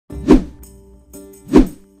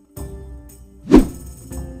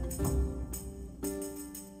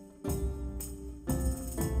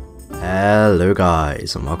Hello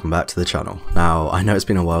guys, and welcome back to the channel. Now, I know it's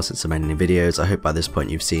been a while since I made any videos. I hope by this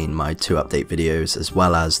point you've seen my 2 update videos, as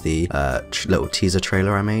well as the little teaser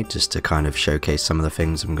trailer I made, just to kind of showcase some of the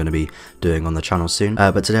things I'm going to be doing on the channel soon.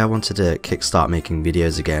 But today I wanted to kickstart making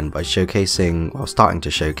videos again by showcasing, well, starting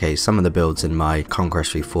to showcase some of the builds in my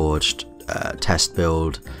Conquest Reforged test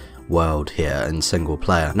build world here in single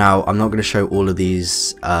player. Now, I'm not going to show all of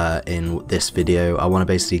these in this video. I want to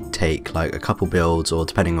basically take like a couple builds, or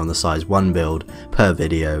depending on the size, 1 build per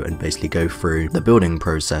video, and basically go through the building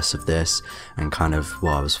process of this and kind of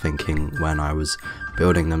what I was thinking when I was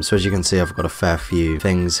building them. So as you can see, I've got a fair few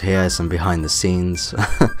things here, some behind the scenes.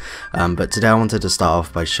 But today I wanted to start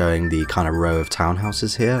off by showing the kind of row of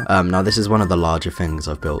townhouses here. Now this is one of the larger things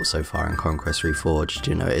I've built so far in Conquest Reforged.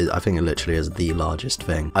 You know, I think it literally is the largest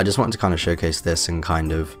thing. I just wanted to kind of showcase this and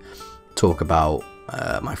kind of talk about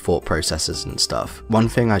my thought processes and stuff. One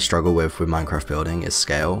thing I struggle with Minecraft building is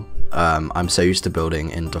scale. I'm so used to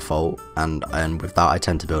building in default, and with that I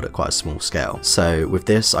tend to build at quite a small scale. So with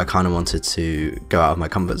this I kind of wanted to go out of my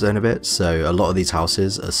comfort zone a bit. So a lot of these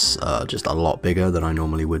houses are just a lot bigger than I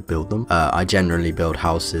normally would build them. I generally build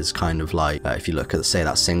houses kind of like, if you look at, say,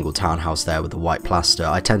 that single townhouse there with the white plaster,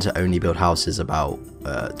 I tend to only build houses about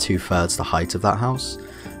 2/3 the height of that house,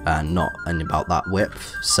 and not about that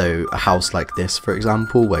width. So a house like this, for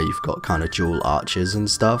example, where you've got kind of dual arches and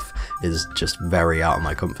stuff, is just very out of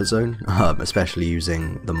my comfort zone, especially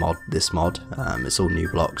using this mod. It's all new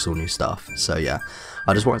blocks, all new stuff. So yeah,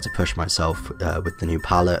 I just wanted to push myself with the new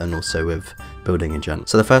palette, and also with building in general.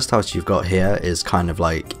 So the first house you've got here is kind of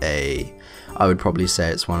like I would probably say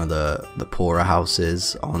it's one of the poorer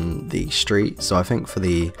houses on the street. So I think for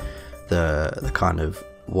the kind of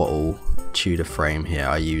wattle Tudor frame here,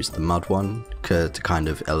 I used the mud one to kind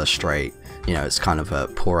of illustrate, you know, it's kind of a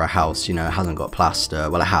poorer house. You know, it hasn't got plaster.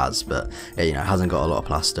 Well, it has, but it hasn't got a lot of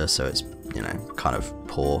plaster, so it's, you know, kind of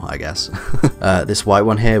poor, I guess. This white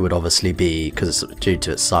one here would obviously be, because it's due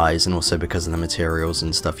to its size and also because of the materials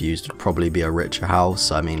and stuff used, would probably be a richer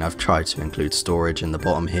house. I mean, I've tried to include storage in the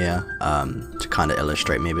bottom here to kind of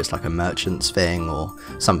illustrate maybe it's like a merchant's thing, or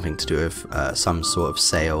something to do with some sort of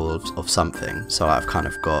sale of something. So I've kind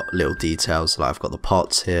of got little details, like I've got the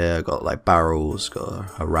pots here, got like barrels, got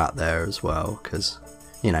a rat there as well, because,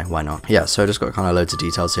 you know, why not? Yeah, so I just got kind of loads of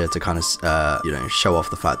details here to kind of, you know, show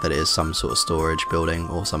off the fact that it is some sort of storage building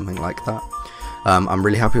or something like that. I'm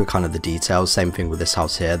really happy with kind of the details. Same thing with this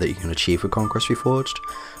house here that you can achieve with Conquest Reforged.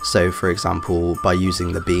 So for example, by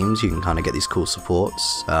using the beams, you can kind of get these cool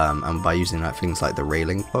supports, and by using like things like the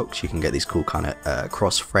railing blocks, you can get these cool kind of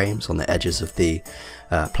cross frames on the edges of the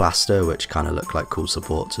plaster, which kind of look like cool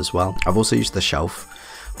supports as well. I've also used the shelf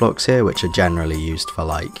blocks here, which are generally used for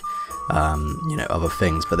like you know, other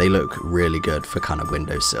things, but they look really good for kind of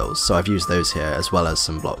windowsills. So I've used those here, as well as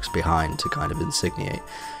some blocks behind to kind of insigniate,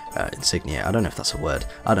 I don't know if that's a word,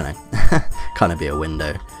 I don't know, kind of be a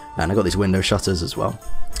window. And I got these window shutters as well.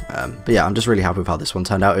 But yeah, I'm just really happy with how this one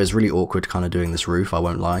turned out. It was really awkward kind of doing this roof, I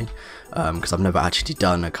won't lie, because I've never actually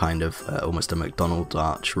done a kind of almost a McDonald's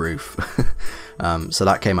arch roof. So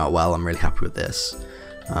that came out well. I'm really happy with this.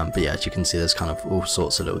 But yeah, as you can see, there's kind of all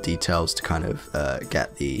sorts of little details to kind of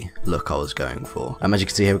get the look I was going for. As you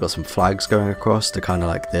can see here, we've got some flags going across to kind of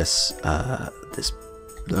like this,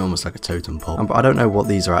 almost like a totem pole. But I don't know what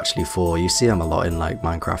these are actually for. You see them a lot in like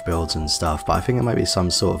Minecraft builds and stuff, but I think it might be some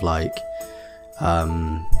sort of like,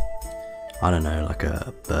 I don't know, like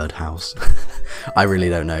a birdhouse. I really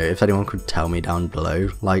don't know. If anyone could tell me down below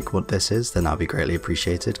like what this is, then that'd be greatly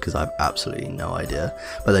appreciated, because I've absolutely no idea.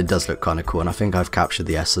 But it does look kind of cool, and I think I've captured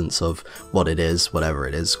the essence of what it is, whatever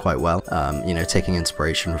it is, quite well. You know, taking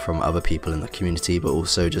inspiration from other people in the community, but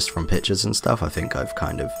also just from pictures and stuff. I think I've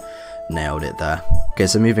kind of nailed it there. Okay,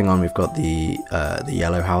 so moving on, we've got the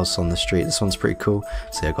yellow house on the street. This one's pretty cool.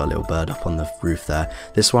 So I've got a little bird up on the roof there.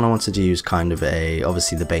 This one I wanted to use kind of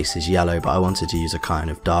obviously the base is yellow, but I wanted to use a kind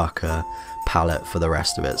of darker palette for the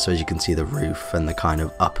rest of it. So as you can see, the roof and the kind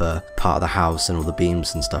of upper part of the house and all the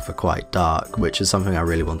beams and stuff are quite dark, which is something I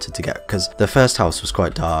really wanted to get, because the first house was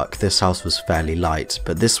quite dark, this house was fairly light,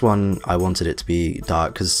 but this one I wanted it to be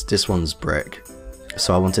dark because this one's brick.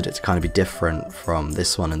 So I wanted it to kind of be different from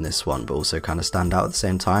this one and this one, but also kind of stand out at the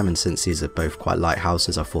same time. And since these are both quite light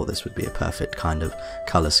houses, I thought this would be a perfect kind of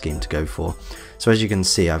colour scheme to go for. So as you can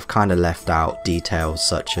see, I've kind of left out details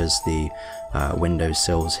such as the window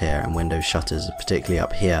sills here and window shutters, particularly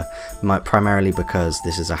up here, primarily because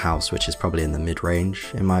this is a house which is probably in the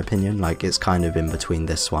mid-range, in my opinion. Like, it's kind of in between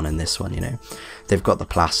this one and this one, you know. They've got the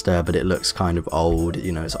plaster, but it looks kind of old,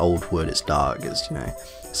 you know, it's old wood, it's dark, it's, you know,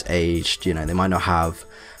 it's aged, you know. They might not have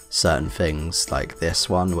certain things like this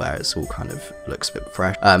one where it's all kind of looks a bit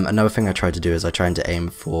fresh. Another thing I tried to do is I tried to aim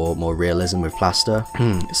for more realism with plaster.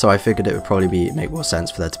 So I figured it would probably make more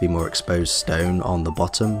sense for there to be more exposed stone on the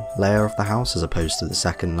bottom layer of the house as opposed to the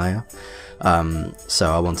second layer.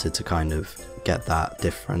 So I wanted to kind of get that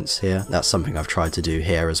difference here. That's something I've tried to do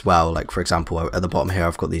here as well. Like for example, at the bottom here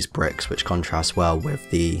I've got these bricks which contrast well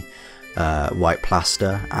with the white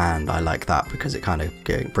plaster, and I like that because it kind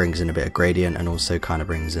of brings in a bit of gradient and also kind of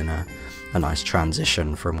brings in a nice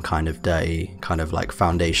transition from kind of dirty kind of like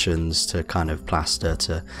foundations to kind of plaster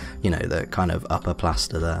to, you know, the kind of upper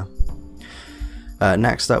plaster there.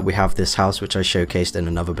 Next up we have this house which I showcased in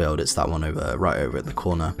another build. It's that one right over at the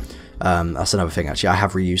corner. That's another thing actually. I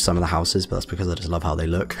have reused some of the houses, but that's because I just love how they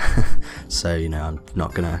look. So, you know, I'm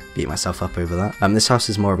not gonna beat myself up over that. This house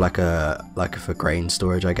is more of like a for grain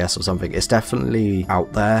storage, I guess, or something. It's definitely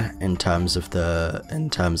out there in terms of the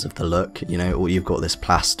look. You know, you've got this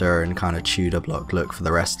plaster and kind of Tudor block look for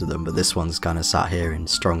the rest of them, but this one's kind of sat here in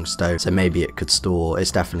strong stone. So maybe it could store.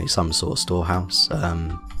 It's definitely some sort of storehouse.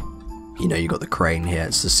 You know, you got the crane here.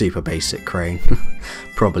 It's a super basic crane.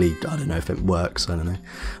 Probably, I don't know if it works, I don't know.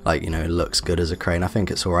 Like, you know, it looks good as a crane. I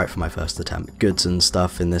think it's alright for my first attempt. Goods and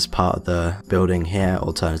stuff in this part of the building here.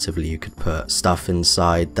 Alternatively, you could put stuff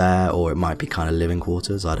inside there, or it might be kind of living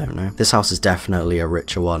quarters, I don't know. This house is definitely a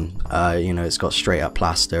richer one. You know, it's got straight up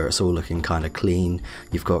plaster. It's all looking kind of clean.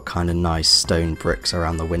 You've got kind of nice stone bricks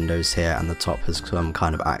around the windows here, and the top has some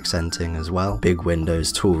kind of accenting as well. Big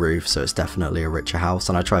windows, tall roof, so it's definitely a richer house,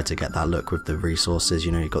 and I tried to get that look with the resources.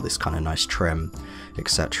 You know, you've got this kind of nice trim,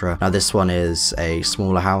 etc. Now this one is a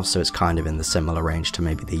smaller house, so it's kind of in the similar range to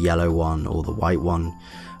maybe the yellow one or the white one.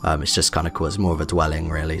 It's just kind of cool. It's more of a dwelling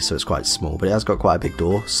really, so it's quite small, but it has got quite a big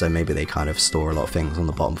door, so maybe they kind of store a lot of things on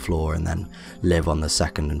the bottom floor and then live on the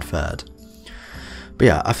second and third. But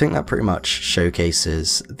yeah, I think that pretty much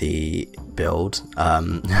showcases the build.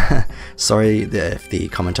 Sorry if the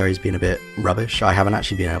commentary's been a bit rubbish. I haven't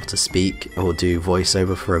actually been able to speak or do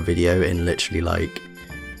voiceover for a video in literally like,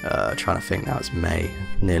 trying to think now, it's May,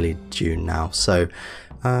 nearly June now, so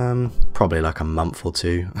probably like a month or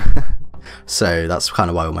two. So that's kind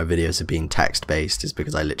of why all my videos have been text based, is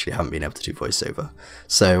because I literally haven't been able to do voiceover.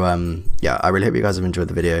 So yeah, I really hope you guys have enjoyed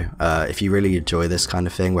the video. If you really enjoy this kind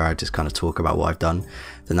of thing where I just kind of talk about what I've done,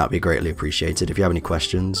 then that'd be greatly appreciated. If you have any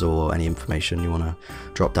questions or any information you want to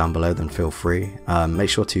drop down below, then feel free. Make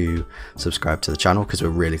sure to subscribe to the channel because we're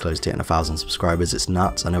really close to hitting 1,000 subscribers. It's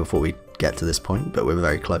nuts. I never thought we'd get to this point, but we're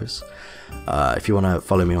very close. If you want to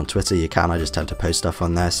follow me on Twitter, you can. I just tend to post stuff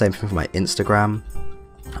on there. Same thing for my Instagram.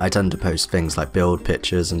 I tend to post things like build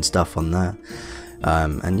pictures and stuff on there.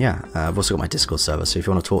 And yeah, I've also got my Discord server, so if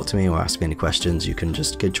you want to talk to me or ask me any questions, you can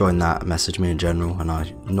just join that, message me in general, and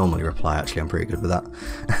I normally reply. Actually, I'm pretty good with that.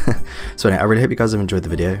 So anyway, I really hope you guys have enjoyed the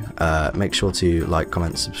video. Make sure to like,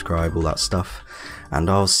 comment, subscribe, all that stuff, and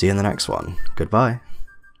I'll see you in the next one. Goodbye.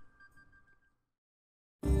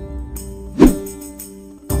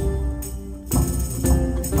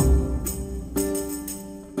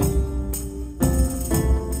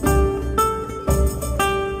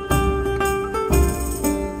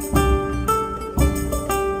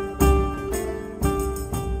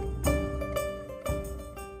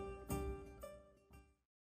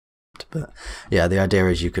 But yeah, the idea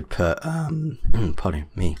is you could put, pardon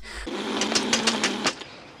me.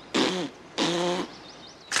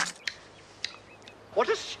 What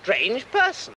a strange person.